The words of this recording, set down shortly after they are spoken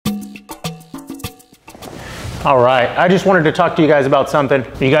All right, I just wanted to talk to you guys about something.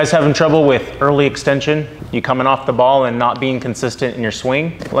 Are you guys having trouble with early extension? You coming off the ball and not being consistent in your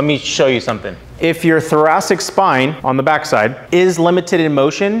swing? Let me show you something. If your thoracic spine on the backside is limited in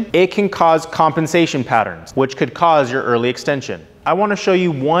motion, it can cause compensation patterns, which could cause your early extension. I want to show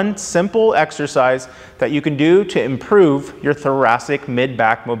you one simple exercise that you can do to improve your thoracic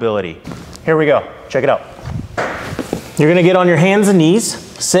mid-back mobility. Here we go, check it out. You're gonna get on your hands and knees,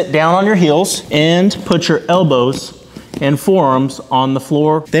 sit down on your heels, and put your elbows and forearms on the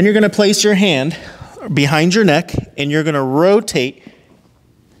floor. Then you're gonna place your hand behind your neck and you're gonna rotate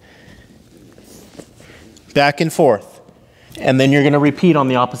back and forth. And then you're gonna repeat on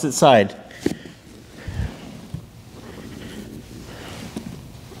the opposite side.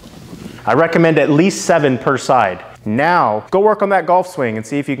 I recommend at least 7 per side. Now, go work on that golf swing and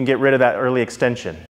see if you can get rid of that early extension.